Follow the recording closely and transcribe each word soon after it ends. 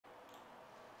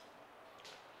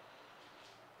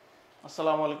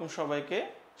আসসালামু আলাইকুম সবাইকে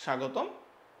স্বাগতম।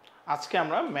 আজকে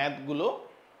আমরা ম্যাথগুলো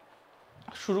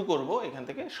শুরু করব এখান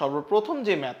থেকে। সর্বপ্রথম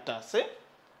যে ম্যাথটা আছে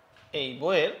এই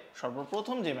বইয়ের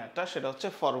সর্বপ্রথম যে ম্যাথটা সেটা হচ্ছে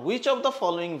for which of the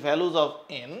following values of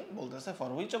n, বলতেছে for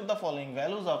which of the following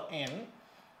values of n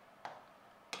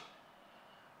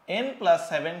plus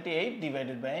 78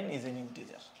 divided by n is an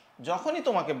integer। যখনই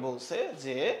তোমাকে বলছে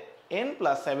যে n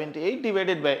plus 78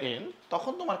 divided by n,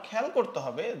 তখন তোমার খেয়াল করতে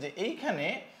হবে যে এইখানে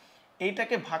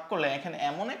এইটাকে ভাগ করলে এখানে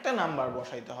এমন একটা নাম্বার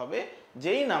বসাইতে হবে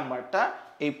যেই নাম্বারটা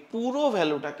এই পুরো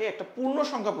ভ্যালুটাকে একটা পূর্ণ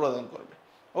সংখ্যা প্রদান করবে।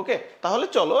 ওকে, তাহলে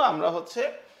চলো আমরা হচ্ছে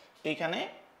এইখানে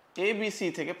এ বি সি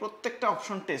থেকে প্রত্যেকটা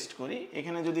অপশন টেস্ট করি।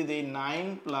 এখানে যদি দেই 9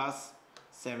 plus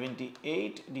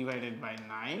 78 divided by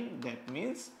 9, that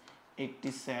means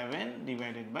 87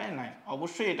 divided by 9।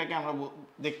 অবশ্যই এটাকে আমরা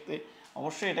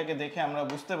দেখে আমরা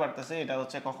বুঝতে পারতেছি এটা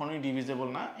হচ্ছে কখনোই ডিভিজিবল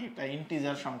না, এটা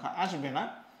ইন্টিজার সংখ্যা আসবে না।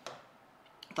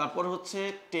 তারপর হচ্ছে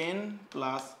 10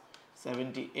 plus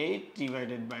 78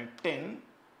 divided by 10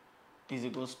 is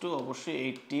equals to অবশ্যই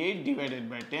 88 divided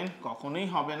by 10, কখনোই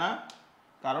হবে না।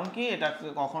 কারণ কি, এটা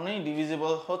কখনোই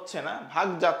ডিভিজিবল হচ্ছে না, ভাগ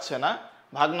যাচ্ছে না।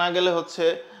 ভাগ না গেলে হচ্ছে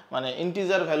মানে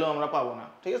ইন্টিজার ভ্যালু আমরা পাবো না।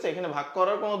 ঠিক আছে, এখানে ভাগ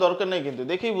করার কোনো দরকার নেই, কিন্তু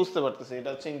দেখেই বুঝতে পারতেছি এটা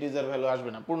হচ্ছে ইন্টিজার ভ্যালু আসবে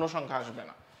না, পূর্ণ সংখ্যা আসবে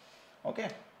না। ওকে,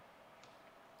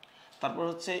 তারপর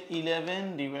হচ্ছে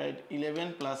 11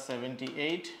 plus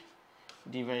 78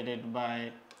 divided by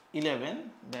 11,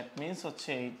 that means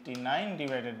হচ্ছে 89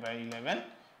 divided by 11।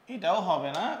 এটাও হবে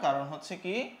না, কারণ হচ্ছে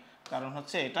কি, কারণ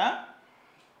হচ্ছে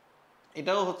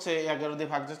এটাও হচ্ছে 11 দিয়ে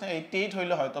ভাগ যাচ্ছে না, 88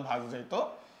 হইলে হয়তো ভাগ যাইতো।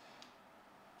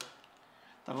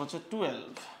 তারপর হচ্ছে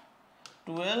 12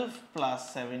 plus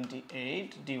 78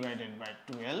 divided by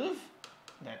 12,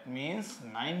 that means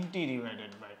 90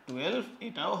 divided by 12।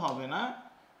 এটাও হবে না,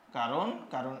 কারণ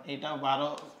এটা 12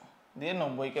 দিয়ে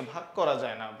 90 কে ভাগ করা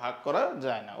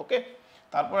যায় না, ওকে।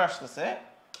 তারপর আসতেছে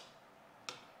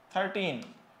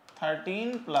 13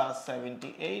 plus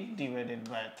 78 divided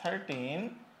by 13,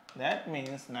 that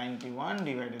means 91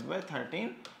 divided by 13।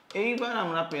 এইবার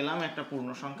আমরা পেলাম একটা পূর্ণ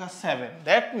সংখ্যা 7।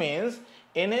 that means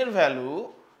n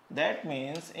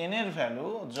এর ভ্যালু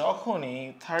যখনই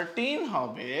 13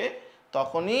 হবে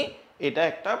তখনই এটা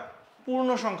একটা পূর্ণ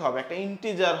সংখ্যা হবে, একটা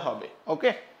ইন্টিজার হবে।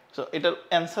 ওকে, সো এটার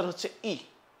অ্যান্সার হচ্ছে ই।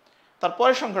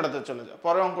 তারপরের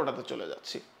পরের অঙ্কটাতে চলে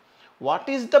যাচ্ছি। What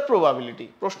is the probability?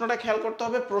 প্রশ্নটা খেয়াল করতে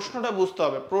হবে, প্রশ্নটা বুঝতে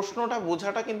হবে। প্রশ্নটা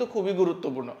বোঝাটা কিন্তু খুবই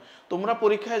গুরুত্বপূর্ণ। তোমরা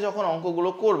পরীক্ষায় যখন অঙ্কগুলো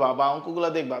করবা বা অঙ্কগুলো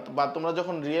দেখবা বা তোমরা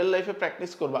যখন রিয়েল লাইফে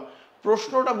প্র্যাকটিস করবা,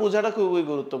 প্রশ্নটা বোঝাটা খুবই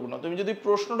গুরুত্বপূর্ণ। তুমি যদি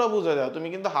প্রশ্নটা বুঝে যাও, তুমি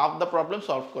কিন্তু হাফ দ্য প্রবলেম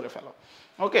সলভ করে ফেলো।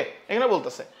 ওকে, এখানে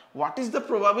বলতেছে what is the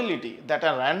probability that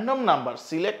a random number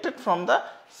selected from the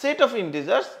set of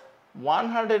integers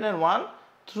 101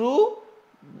 through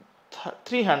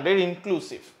 300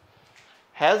 inclusive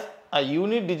has a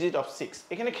unit digit of 6।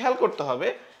 এখানে খেয়াল করতে হবে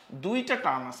দুইটা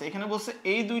টার্ম আছে। এখানে বলছে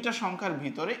এই দুইটা সংখ্যার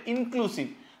ভিতরে ইনক্লুসিভ।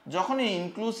 যখন এই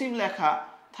ইনক্লুসিভ লেখা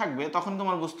থাকবে তখন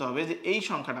তোমার বুঝতে হবে যে এই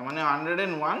সংখ্যাটা মানে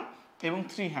 101 এবং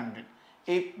 300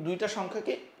 এই দুইটা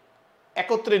সংখ্যাকে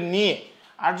একত্রে নিয়ে।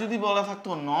 আর যদি বলা থাকতো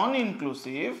নন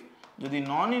ইনক্লুসিভ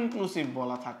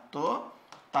বলা থাকতো,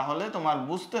 তাহলে তোমার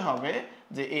বুঝতে হবে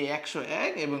যে এই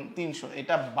 101 এবং 300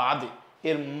 এটা বাদে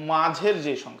এর মাঝের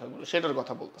যে সংখ্যাগুলো সেটার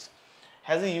কথা বলতেছে।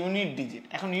 Has a unit digit.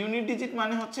 এখন ইউনিট ডিজিট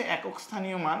মানে হচ্ছে একক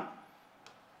স্থানীয় মান।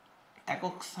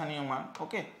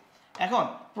 ওকে, এখন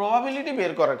প্রবাবিলিটি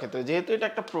বের করার ক্ষেত্রে, যেহেতু এটা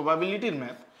একটা প্রবাবিলিটির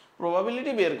ম্যাথ,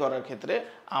 প্রবাবিলিটি বের করার ক্ষেত্রে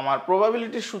আমার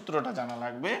প্রবাবিলিটির সূত্রটা জানা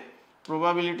লাগবে।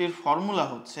 প্রবাবিলিটির ফর্মুলা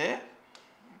হচ্ছে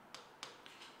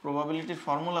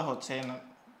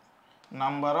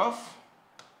নাম্বার অফ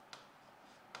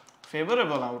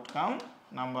ফেভারেবল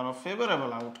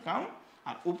আউটকাম,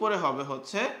 আর উপরে হবে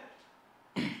হচ্ছে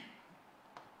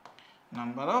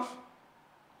number of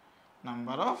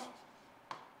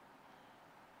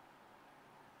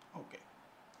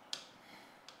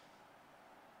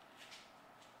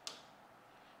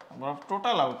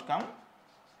total outcome,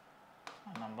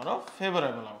 number of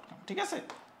favourable outcome. ঠিক আছে,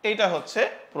 এইটা হচ্ছে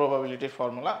প্রবাবিলিটির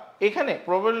ফর্মুলা। এখানে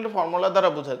প্রবাবিলিটি ফর্মুলা দ্বারা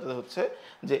বোঝাতে হচ্ছে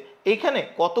যে এইখানে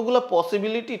কতগুলো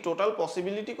পসিবিলিটি, টোটাল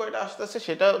পসিবিলিটি কয়টা আসতেছে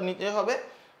সেটা নিতে হবে,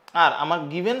 আর আমার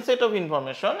গিভেন সেট অফ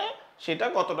ইনফরমেশনে সেটা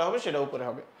কতটা হবে সেটা উপরে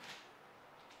হবে।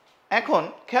 এখন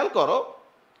খেয়াল করো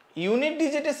ইউনিট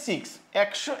ডিজিটে 6,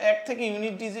 101 থেকে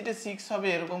ইউনিট ডিজিটে 6 হবে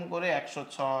এরকম করে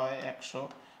 106,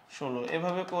 116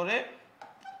 এভাবে করে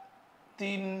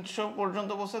 300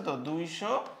 পর্যন্ত বসে, তো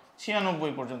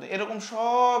 296 পর্যন্ত, এরকম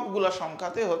সবগুলা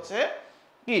সংখ্যাতে হচ্ছে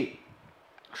কি,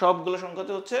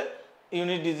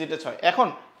 ইউনিট ডিজিটে 6। এখন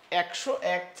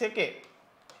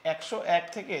 101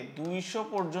 থেকে 200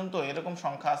 পর্যন্ত এরকম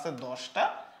সংখ্যা আছে 10টা,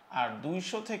 আর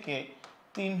 200 থেকে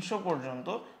 300 পর্যন্ত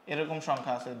এরকম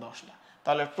সংখ্যা আছে 10টা।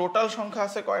 তাহলে টোটাল সংখ্যা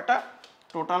আছে কয়টা?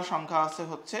 টোটাল সংখ্যা আছে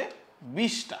হচ্ছে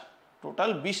 20টা। টোটাল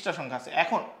 20টা সংখ্যা আছে।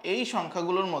 এখন এই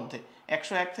সংখ্যাগুলোর মধ্যে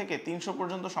 101 থেকে 300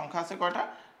 পর্যন্ত সংখ্যা আছে কয়টা?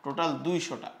 টোটাল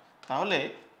 200টা। তাহলে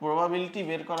প্রবাবিলিটি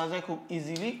বের করা যায় খুব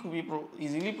ইজিলি, খুবই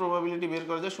ইজিলি প্রবাবিলিটি বের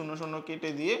করা যায় 0 0 কেটে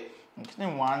দিয়ে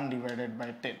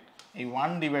 1/10। এই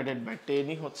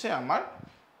 1/10ই হচ্ছে আমার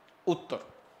উত্তর।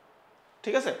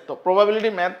 ঠিক আছে, তো প্রবাবিলিটি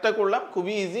ম্যাথটা করলাম,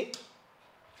 খুবই ইজি,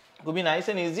 খুবই নাইস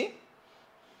এন্ড ইজি।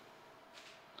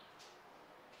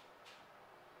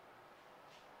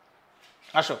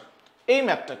 আসো এই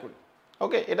ম্যাথটা করি।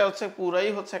 ওকে, এটা হচ্ছে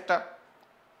পুরাই হচ্ছে একটা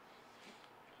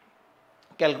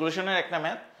ক্যালকুলেশনের একটা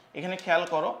ম্যাথ। এখানে খেয়াল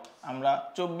করো, আমরা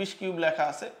 24 কিউব লেখা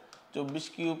আছে, 24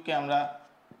 কিউবকে আমরা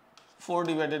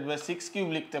 4/6 কিউব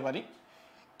লিখতে পারি।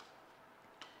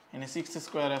 এখানে 6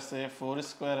 স্কোয়ার আছে, 4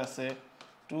 স্কোয়ার আছে,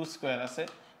 2 স্কোয়ার আছে।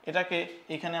 এটাকে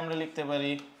এখানে আমরা লিখতে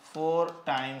পারি 4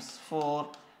 টাইমস 4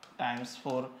 টাইমস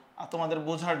 4। আর তোমাদের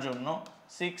বোঝার জন্য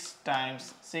 6 টাইমস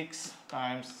 6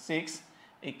 টাইমস 6,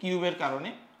 এই কিউবের কারণে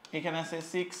এখানে আছে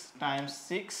 6 Times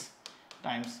 6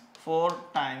 Times 4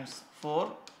 Times 4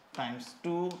 Times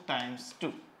 2 Times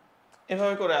 2,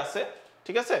 এভাবে করে আছে।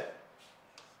 ঠিক আছে,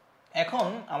 এখন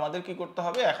আমাদের কি করতে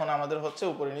হবে? এখন আমাদের হচ্ছে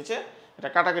উপরে নিচে এটা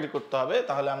কাটাকাটি করতে হবে।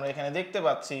 তাহলে আমরা এখানে দেখতে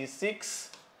পাচ্ছি 6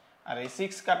 আর এই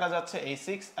 6 কাটা যাচ্ছে, এই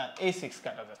 6 আর এই 6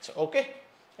 কাটা যাচ্ছে। ওকে,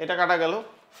 এটা কাটা গেল।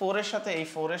 4 এর সাথে এই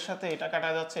 4 এর সাথে এটা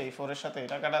কাটা যাচ্ছে, এই 4 এর সাথে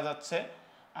এটা কাটা যাচ্ছে,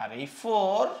 আর এই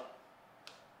 4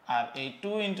 আর এই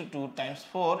 2 × 2 টাইমস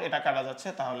 4 এটা কাটা যাচ্ছে।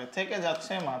 তাহলে থেকে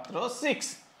যাচ্ছে মাত্র 6।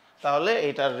 তাহলে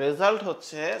এটার রেজাল্ট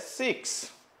হচ্ছে 6।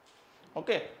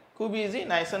 ওকে, খুব ইজি,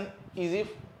 নাইস অ্যান্ড ইজি।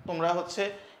 তোমরা হচ্ছে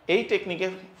এই টেকনিকে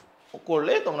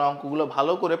করলে তোমরা অঙ্কগুলো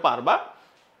ভালো করে পারবা।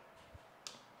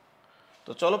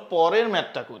 তো চলো পরের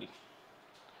ম্যাথটা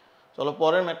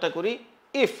করি।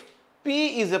 If p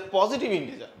is a positive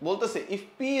integer, বলতেছে if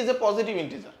p is a positive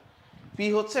integer, p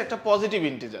হচ্ছে একটা পজিটিভ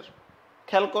ইন্টিজার।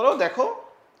 খেয়াল করো, দেখো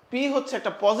p হচ্ছে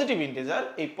একটা পজিটিভ ইন্টিজার।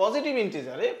 এই positive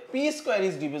ইন্টিজারে p square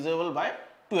is divisible by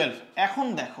 12। এখন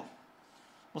দেখো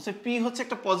বলছে p হচ্ছে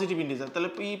একটা পজিটিভ ইন্টিজার, তাহলে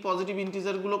p পজিটিভ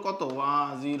ইন্টিজার গুলো কত? 1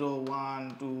 0 1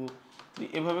 2 3,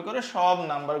 এভাবে করে সব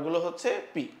নাম্বারগুলো হচ্ছে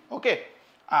p। ওকে,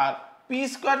 আর p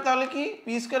স্কয়ার তাহলে কি? p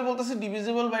স্কয়ার বলতেছে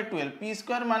ডিভিজিবল বাই 12। p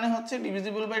স্কয়ার মানে হচ্ছে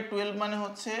ডিভিজিবল বাই 12 মানে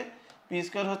হচ্ছে p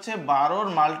স্কয়ার হচ্ছে 12 এর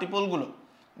মাল্টিপল গুলো।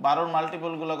 12 এর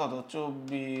মাল্টিপল গুলো কত?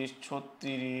 24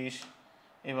 36,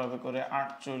 এভাবে করে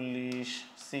 48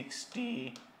 60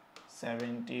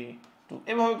 72,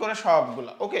 এভাবে করে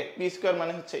সবগুলা। ওকে, p স্কয়ার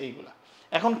মানে হচ্ছে এইগুলা।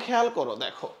 এখন খেয়াল করো,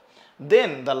 দেখো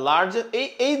দেন দ্য লার্জেস্ট,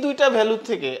 এই দুইটা ভ্যালু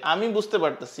থেকে আমি বুঝতে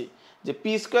পারতেছি যে p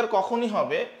স্কয়ার কখনই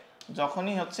হবে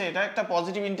যখনই হচ্ছে এটা একটা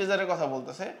পজিটিভ ইন্টিজারের কথা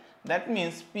বলতেছে। দ্যাট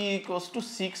মিন্স p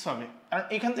 = 6 হবে। কারণ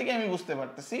এখান থেকে আমি বুঝতে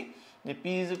পারতেছি যে p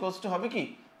 = হবে কি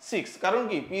 6। কারণ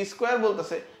কি? p স্কয়ার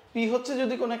বলতেছে p হচ্ছে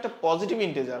যদি কোনো একটা পজিটিভ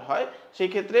ইন্টিজার হয় সেই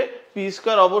ক্ষেত্রে p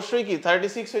স্কয়ার অবশ্যই কি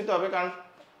 36 হইতে হবে, কারণ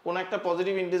কোন একটা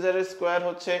পজিটিভ ইন্টিজারের স্কয়ার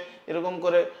হচ্ছে এরকম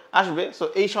করে আসবে। সো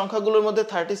এই সংখ্যাগুলোর মধ্যে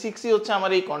 36ই হচ্ছে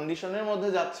আমার এই কন্ডিশনের মধ্যে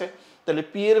যাচ্ছে। তাহলে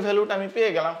p এর ভ্যালুটা আমি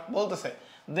পেয়ে গেলাম। বলতেছে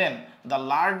দেন the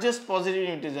largest positive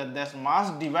integer that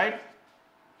must divide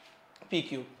p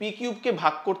cube. p কিউবকে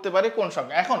ভাগ করতে পারে কোন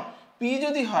সংখ্যা? এখন p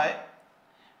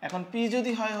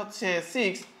যদি হয় হচ্ছে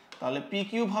 6, তাহলে p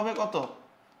কিউব হবে কত?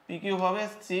 p কিউব হবে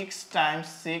 6 টাইমস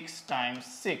 6 টাইমস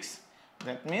 6,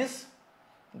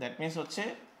 দ্যাট মিন্স হচ্ছে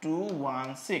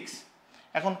 216।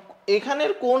 এখন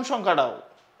এখানের কোন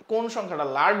সংখ্যাটা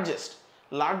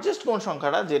লার্জেস্ট কোন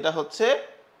সংখ্যাটা যেটা হচ্ছে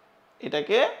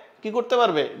এটাকে কি করতে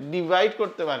পারবে? ডিভাইড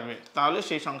করতে পারবে। তাহলে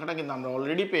সেই সংখ্যাটা কিন্তু আমরা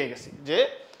অলরেডি পেয়ে গেছি যে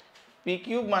p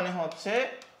কিউব মানে হচ্ছে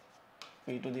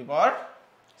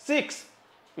p⁻6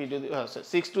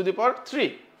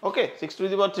 ওকে,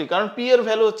 6⁻3, কারণ p এর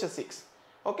ভ্যালু হচ্ছে 6।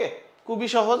 ওকে, খুবই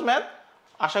সহজ ম্যাথ,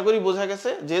 আশা করি বোঝা গেছে।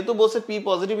 যেহেতু বলছে p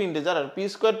পজিটিভ ইন্টিজার আর p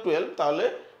স্কয়ার 12, তাহলে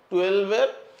 12 এর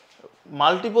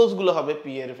মাল্টিপলস গুলো হবে p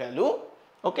এর ভ্যালু।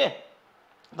 ওকে,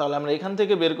 তাহলে আমরা এখান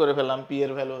থেকে বের করে ফেললাম p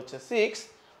এর ভ্যালু হচ্ছে 6,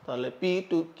 তাহলে p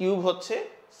কিউব হচ্ছে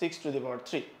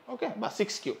 6⁻3। ওকে, বা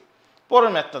 6 কিউব।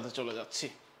 পরের ম্যাথটাতে চলে যাচ্ছি।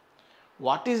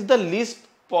 What is the list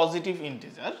positive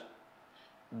integer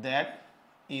that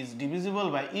is divisible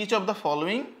by each of the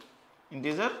following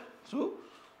integer through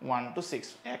 1 to 6?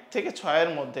 1 থেকে 6 এর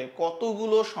মধ্যে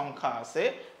কতগুলো সংখ্যা আছে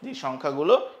যে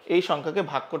সংখ্যাগুলো এই সংখ্যাকে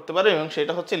ভাগ করতে পারে এবং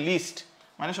সেটা হচ্ছে লিস্ট,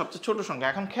 মানে সবচেয়ে ছোট সংখ্যা।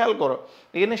 এখন খেয়াল করো,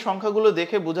 এখানে সংখ্যাগুলো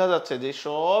দেখে বোঝা যাচ্ছে যে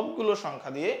সবগুলো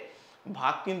সংখ্যা দিয়ে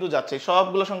ভাগ কিন্তু যাচ্ছে,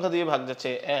 সবগুলো সংখ্যা দিয়ে ভাগ যাচ্ছে।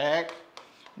 1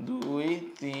 2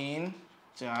 3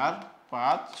 4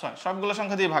 5 6, সবগুলো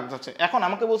সংখ্যা দিয়ে ভাগ যাচ্ছে। এখন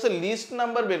আমাকে বলছে লিস্ট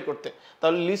নাম্বার বের করতে।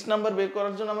 তাহলে লিস্ট নাম্বার বের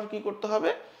করার জন্য আমার কি করতে হবে?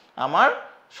 আমার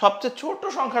সবচেয়ে ছোট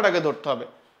সংখ্যাটাকে ধরতে হবে।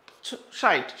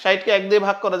 60, 60কে 1 দিয়ে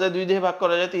ভাগ করা যায়, 2 দিয়ে ভাগ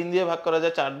করা যায়, 3 দিয়ে ভাগ করা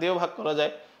যায়, 4 দিয়েও ভাগ করা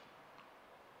যায়,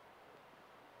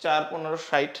 4 15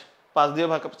 60, 5 দিয়ে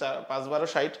ভাগ, 5 12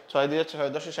 60, 6 দিয়ে 6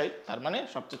 10 60। তার মানে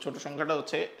সবচেয়ে ছোট সংখ্যাটা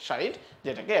হচ্ছে 60,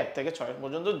 যেটাকে 1 থেকে 6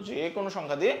 পর্যন্ত যে কোনো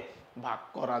সংখ্যা দিয়ে ভাগ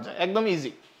করা যায়, একদম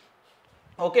ইজি।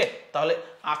 ওকে, তাহলে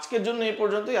আজকের জন্য এই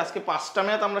পর্যন্তই। আজকে 5টা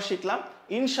ম্যাথ আমরা শিখলাম।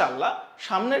 ইনশাআল্লাহ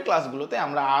সামনের ক্লাসগুলোতে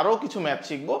আমরা আরও কিছু ম্যাথ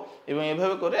শিখবো এবং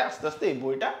এভাবে করে আস্তে আস্তে এই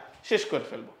বইটা শেষ করে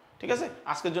ফেলবো। ঠিক আছে,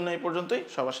 আজকের জন্য এই পর্যন্তই।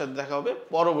 সবার সাথে দেখা হবে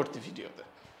পরবর্তী ভিডিওতে।